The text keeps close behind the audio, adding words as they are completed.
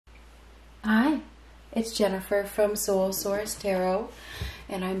Hi, it's Jennifer from Soul Source Tarot,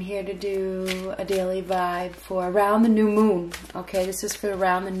 and I'm here to do a daily vibe for around the new moon. Okay, this is for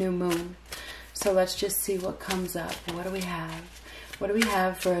around the new moon. So let's just see what comes up. What do we have? What do we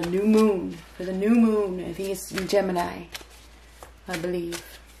have for a new moon? For the new moon, I think it's in Gemini, I believe.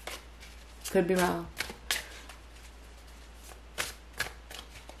 Could be wrong.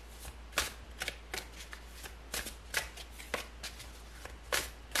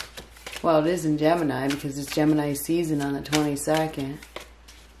 Well, it is in Gemini because it's Gemini season on the 22nd.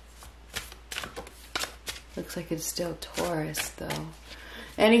 Looks like it's still Taurus, though.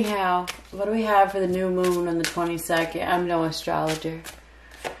 Anyhow, what do we have for the new moon on the 22nd? I'm no astrologer.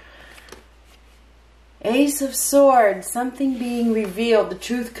 Ace of Swords, something being revealed, the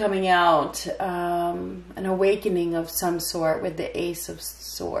truth coming out, an awakening of some sort with the Ace of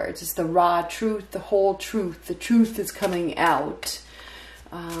Swords. It's the raw truth, the whole truth. The truth is coming out.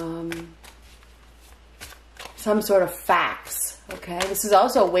 Some sort of facts, okay? This is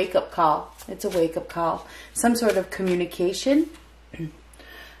also a wake-up call. It's a wake-up call. Some sort of communication.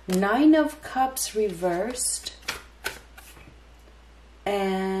 Nine of Cups reversed.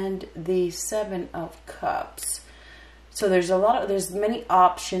 And the Seven of Cups. So there's many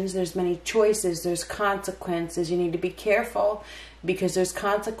options, there's many choices, there's consequences. You need to be careful because there's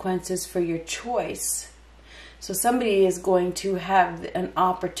consequences for your choice. So somebody is going to have an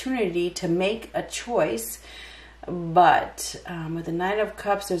opportunity to make a choice, but with the Nine of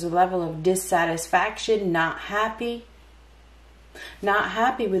Cups, there's a level of dissatisfaction, not happy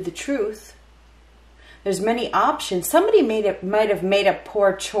with the truth. There's many options. Somebody might have made a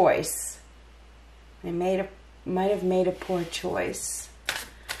poor choice. They might have made a poor choice.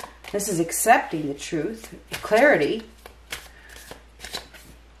 This is accepting the truth, clarity.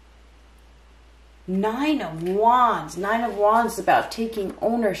 Nine of Wands. Nine of Wands is about taking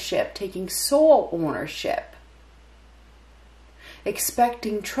ownership, taking soul ownership.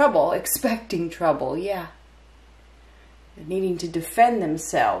 Expecting trouble, yeah. Needing to defend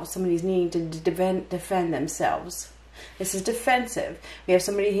themselves. Somebody's needing to defend themselves. This is defensive. We have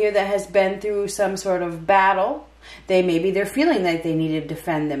somebody here that has been through some sort of battle. Maybe they're feeling like they need to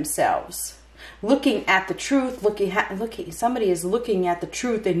defend themselves. Looking at the truth, somebody is looking at the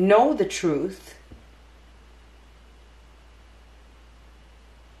truth. They know the truth.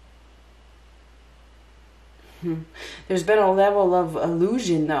 There's been a level of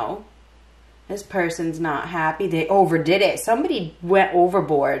illusion, though. This person's not happy. They overdid it. Somebody went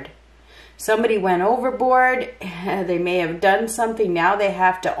overboard. Somebody went overboard. They may have done something. Now they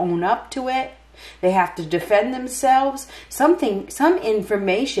have to own up to it. They have to defend themselves. Some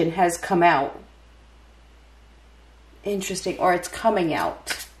information has come out. Interesting. Or it's coming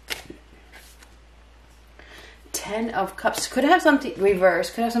out. Ten of Cups. Could have something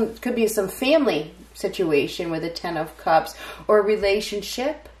reversed. Could be some family situation with a Ten of Cups. Or a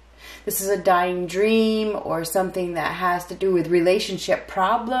relationship. This is a dying dream or something that has to do with relationship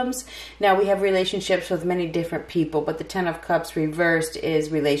problems. Now, we have relationships with many different people, but the Ten of Cups reversed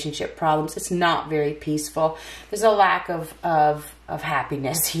is relationship problems. It's not very peaceful. There's a lack of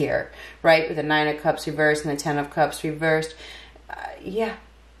happiness here, right? With the Nine of Cups reversed and the Ten of Cups reversed. Yeah,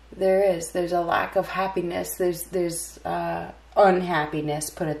 there is. There's a lack of happiness. There's unhappiness,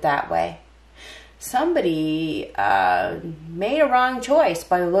 put it that way. Somebody made a wrong choice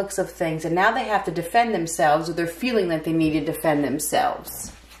by the looks of things, and now they have to defend themselves, or they're feeling that they need to defend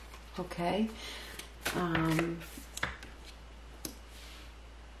themselves. Okay?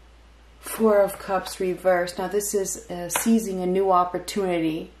 Four of Cups reversed. Now this is seizing a new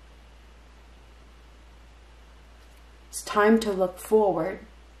opportunity. It's time to look forward.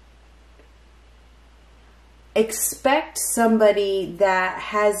 Expect somebody that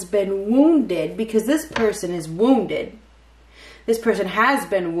has been wounded, because this person is wounded. This person has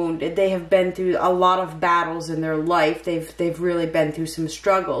been wounded. They have been through a lot of battles in their life. They've really been through some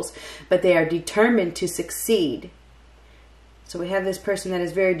struggles, but they are determined to succeed. So we have this person that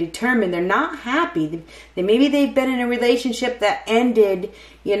is very determined. They're not happy. Maybe they've been in a relationship that ended,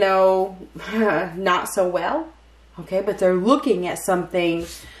 you know, not so well. Okay, but they're looking at something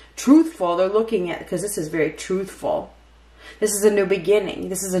truthful. They're looking at, because this is very truthful. This is a new beginning.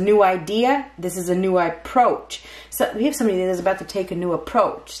 This is a new idea. This is a new approach. So we have somebody that is about to take a new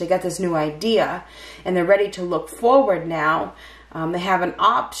approach. They got this new idea and they're ready to look forward now. They have an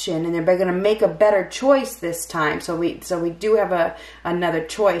option and they're going to make a better choice this time. So we do have another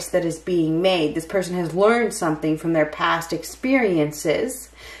choice that is being made. This person has learned something from their past experiences.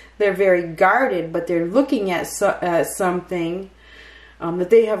 They're very guarded, but they're looking at something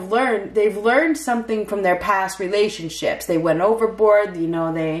that they have learned. They've learned something from their past relationships. They went overboard, you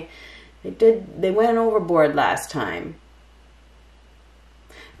know, They went overboard last time.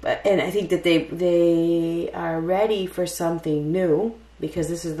 And I think that they are ready for something new, because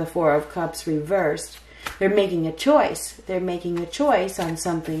this is the Four of Cups reversed. They're making a choice. They're making a choice on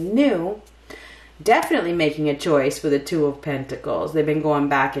something new. Definitely making a choice with the Two of Pentacles. They've been going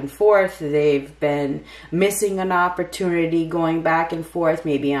back and forth. They've been missing an opportunity, going back and forth,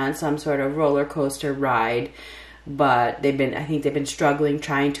 maybe on some sort of roller coaster ride. But I think they've been struggling,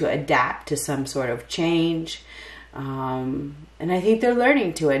 trying to adapt to some sort of change. And I think they're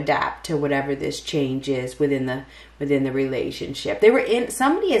learning to adapt to whatever this change is within the relationship.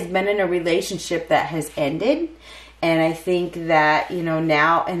 Somebody has been in a relationship that has ended. And I think that,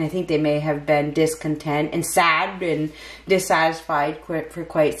 now, and I think they may have been discontent and sad and dissatisfied for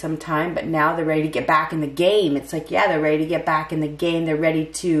quite some time, but now they're ready to get back in the game. It's like, yeah, they're ready to get back in the game. They're ready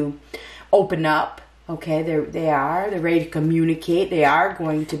to open up. Okay, they're ready to communicate. They are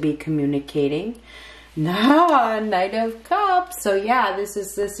going to be communicating. Knight of Cups. So yeah, this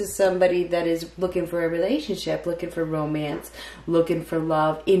is somebody that is looking for a relationship, looking for romance, looking for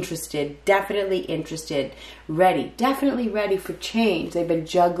love, interested, definitely interested, ready, definitely ready for change. They've been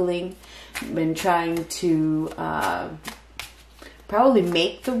juggling, been trying to probably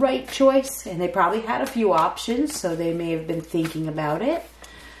make the right choice, and they probably had a few options, so they may have been thinking about it.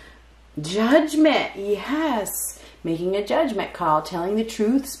 Judgment, yes, making a judgment call, telling the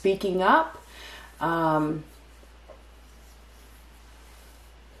truth, speaking up.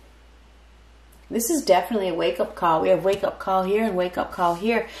 This is definitely a wake-up call. We have wake-up call here and wake-up call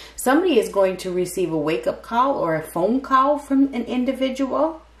here. Somebody is going to receive a wake-up call or a phone call from an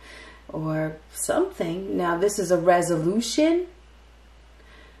individual or something. Now, this is a resolution.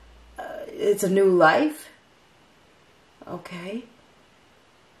 It's a new life. Okay.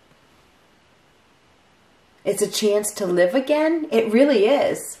 It's a chance to live again. It really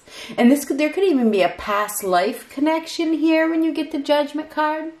is. And there could even be a past life connection here when you get the Judgment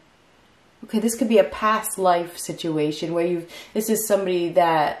card. Okay, this could be a past life situation where this is somebody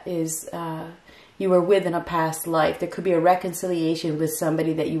that is you were with in a past life. There could be a reconciliation with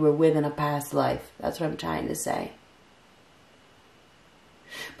somebody that you were with in a past life. That's what I'm trying to say.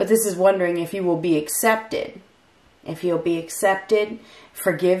 But this is wondering if you will be accepted. If you'll be accepted,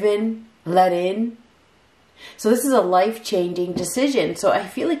 forgiven, let in. So this is a life-changing decision. So I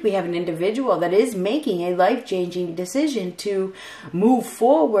feel like we have an individual that is making a life-changing decision to move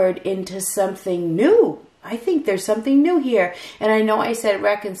forward into something new. I think there's something new here. And I know I said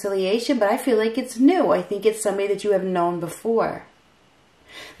reconciliation, but I feel like it's new. I think it's somebody that you have known before.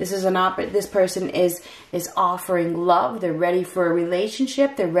 This is this person is offering love. They're ready for a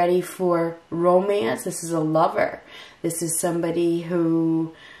relationship. They're ready for romance. This is a lover. This is somebody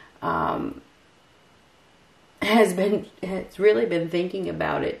who has really been thinking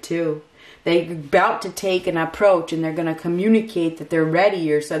about it too. They're about to take an approach and they're going to communicate that they're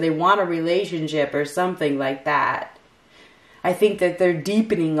ready, or so they want a relationship or something like that. I think that they're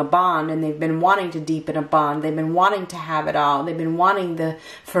deepening a bond, and they've been wanting to deepen a bond. They've been wanting to have it all. They've been wanting the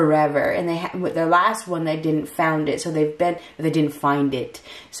forever. And with their last one, they didn't find it. So they didn't find it.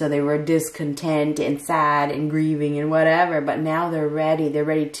 So they were discontent and sad and grieving and whatever. But now they're ready. They're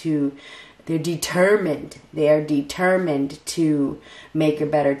determined. They are determined to make a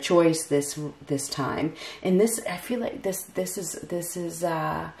better choice this time. And this, I feel like this is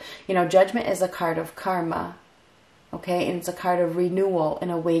Judgment is a card of karma. Okay, and it's a card of renewal and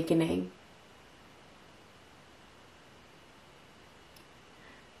awakening.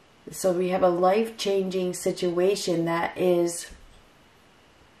 So we have a life-changing situation that is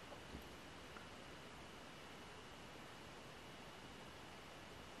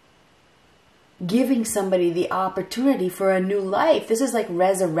giving somebody the opportunity for a new life. This is like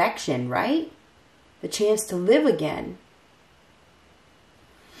resurrection, right? The chance to live again.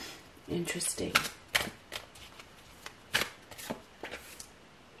 Interesting.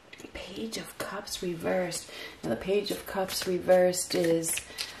 Page of Cups reversed. Now the Page of Cups reversed is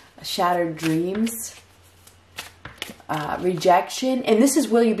shattered dreams, rejection, and this is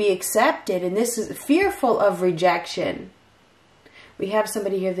will you be accepted, and this is fearful of rejection. We have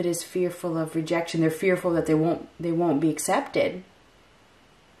somebody here that is fearful of rejection. They're fearful that they won't be accepted.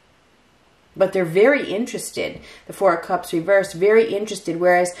 But they're very interested. The Four of Cups reversed, very interested.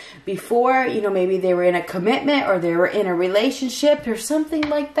 Whereas before, maybe they were in a commitment or they were in a relationship or something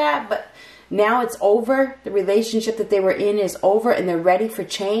like that. But now it's over. The relationship that they were in is over and they're ready for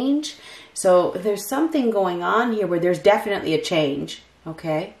change. So there's something going on here where there's definitely a change.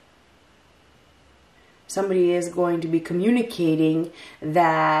 Okay? Somebody is going to be communicating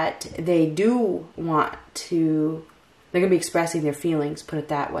that they do want to, they're going to be expressing their feelings, put it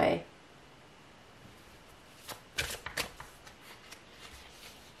that way.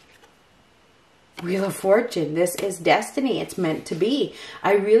 Wheel of Fortune. This is destiny. It's meant to be.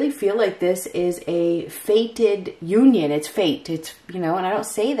 I really feel like this is a fated union. It's fate. It's, you know, and I don't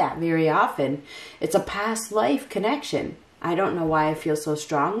say that very often. It's a past life connection. I don't know why I feel so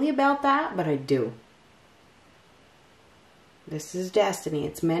strongly about that, but I do. This is destiny.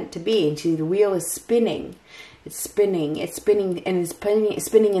 It's meant to be. And see, the wheel is spinning. It's spinning. It's spinning, and it's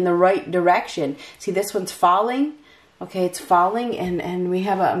spinning in the right direction. See, this one's falling. Okay, it's falling, and we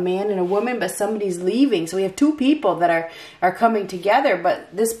have a man and a woman, but somebody's leaving. So we have two people that are coming together,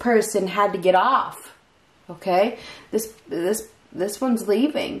 but this person had to get off. Okay, this one's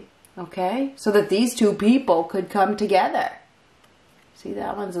leaving. Okay, so that these two people could come together. See,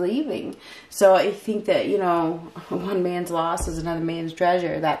 that one's leaving. So I think that, you know, one man's loss is another man's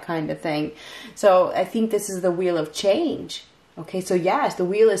treasure, that kind of thing. So I think this is the wheel of change. Okay, so yes, the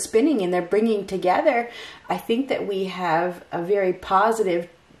wheel is spinning and they're bringing together. I think that we have a very positive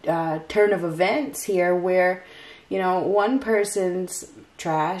turn of events here where, you know, one person's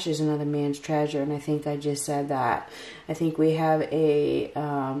trash is another man's treasure. And I think I just said that. I think we have a...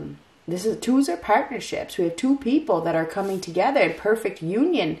 twos are partnerships. We have two people that are coming together in perfect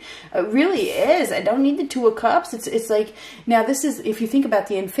union. It really is. I don't need the Two of Cups. It's like, now this is, if you think about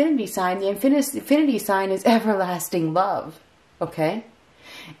the infinity sign, the infinity sign is everlasting love. Okay?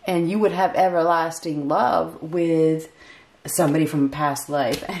 And you would have everlasting love with somebody from a past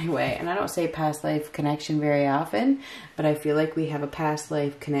life. Anyway, and I don't say past life connection very often, but I feel like we have a past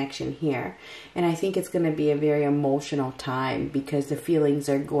life connection here. And I think it's going to be a very emotional time because the feelings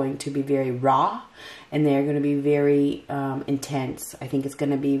are going to be very raw and they're going to be very intense. I think it's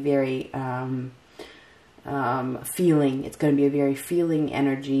going to be very feeling. It's going to be a very feeling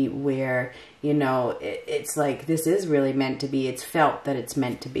energy where, you know, it's like this is really meant to be. It's felt that it's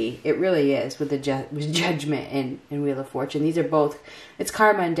meant to be. It really is with the with Judgment and Wheel of Fortune. These are both, it's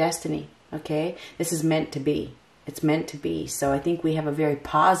karma and destiny. Okay, this is meant to be. It's meant to be. So I think we have a very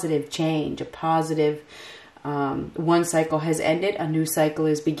positive change, a positive. One cycle has ended, a new cycle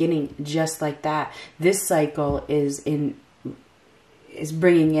is beginning, just like that. This cycle is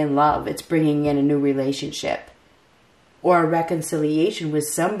bringing in love. It's bringing in a new relationship or a reconciliation with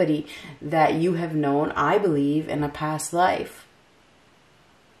somebody that you have known, I believe, in a past life.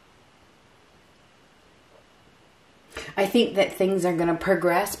 I think that things are going to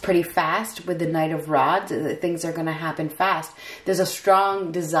progress pretty fast with the Knight of Rods. That things are going to happen fast. There's a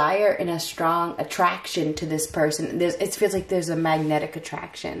strong desire and a strong attraction to this person. It feels like there's a magnetic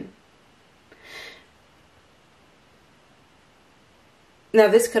attraction. Now,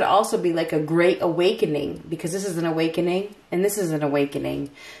 this could also be like a great awakening, because this is an awakening and this is an awakening.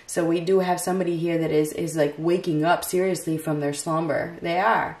 So we do have somebody here that is like waking up seriously from their slumber. They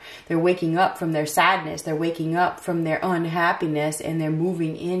are. They're waking up from their sadness. They're waking up from their unhappiness, and they're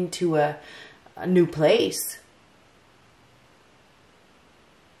moving into a new place.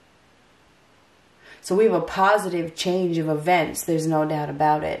 So we have a positive change of events. There's no doubt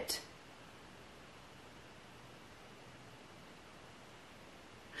about it.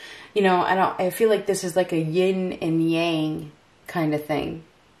 You know, I feel like this is like a yin and yang kind of thing.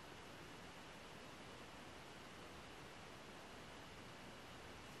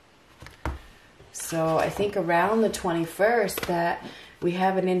 So I think around the 21st that we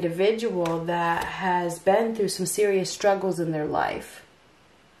have an individual that has been through some serious struggles in their life.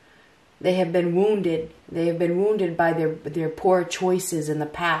 They have been wounded. They have been wounded by their poor choices in the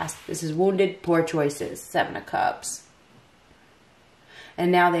past. This is wounded, poor choices. Seven of Cups. And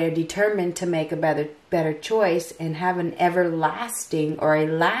now they are determined to make a better choice and have an everlasting or a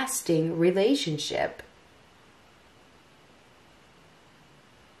lasting relationship.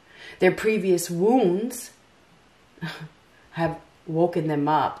 Their previous wounds have woken them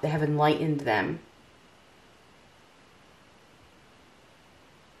up. They have enlightened them.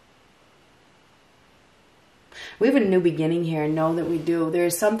 We have a new beginning here, and know that we do. There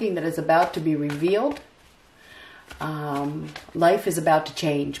is something that is about to be revealed. Life is about to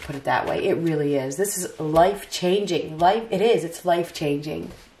change, put it that way. It really is. This is life-changing. It is. It's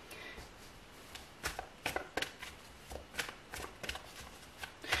life-changing.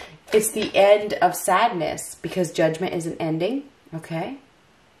 It's the end of sadness, because Judgment is an ending. Okay?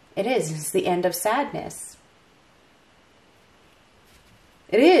 It is. It's the end of sadness.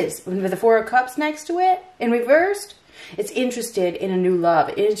 It is. With the Four of Cups next to it, in reversed, it's interested in a new love,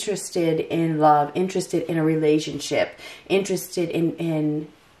 interested in love, interested in a relationship, interested in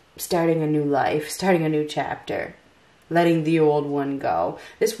starting a new life, starting a new chapter, letting the old one go.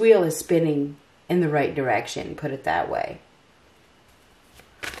 This wheel is spinning in the right direction, put it that way.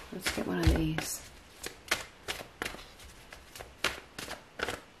 Let's get one of these.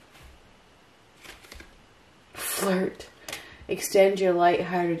 flirt. Extend your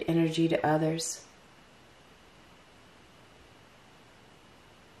light-hearted energy to others.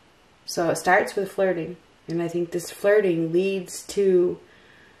 So it starts with flirting. And I think this flirting leads to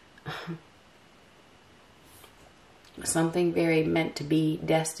something very meant to be,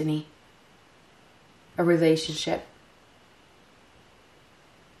 destiny. A relationship.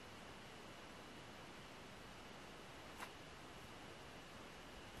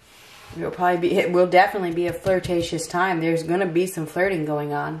 It will definitely be a flirtatious time. There's going to be some flirting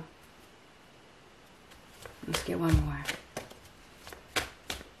going on. Let's get one more.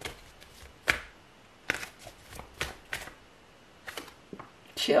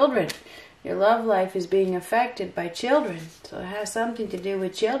 Children. Your love life is being affected by children. So it has something to do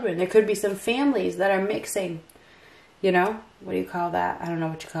with children. There could be some families that are mixing. You know? What do you call that? I don't know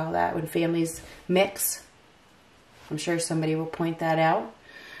what you call that. When families mix. I'm sure somebody will point that out.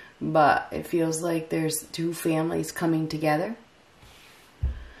 But it feels like there's two families coming together.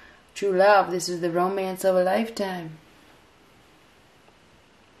 True love. This is the romance of a lifetime.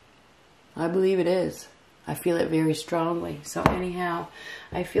 I believe it is. I feel it very strongly. So anyhow,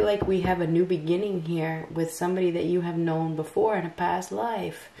 I feel like we have a new beginning here with somebody that you have known before in a past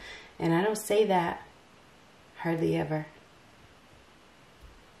life. And I don't say that hardly ever.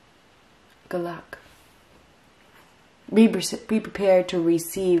 Good luck. Be prepared to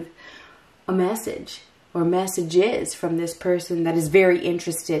receive a message or messages from this person that is very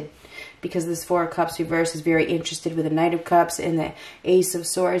interested. Because this Four of Cups reverse is very interested with the Knight of Cups and the Ace of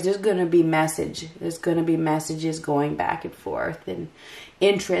Swords. There's going to be message. There's going to be messages going back and forth. And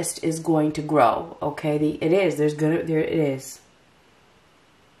interest is going to grow. Okay? It is. There it is.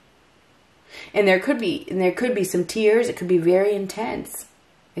 And there could be some tears. It could be very intense.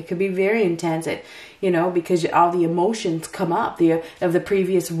 It could be very intense, because all the emotions come up of the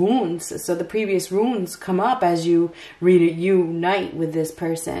previous wounds. So the previous wounds come up as you reunite with this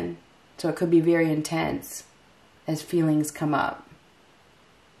person. So it could be very intense as feelings come up.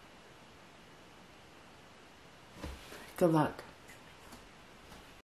 Good luck.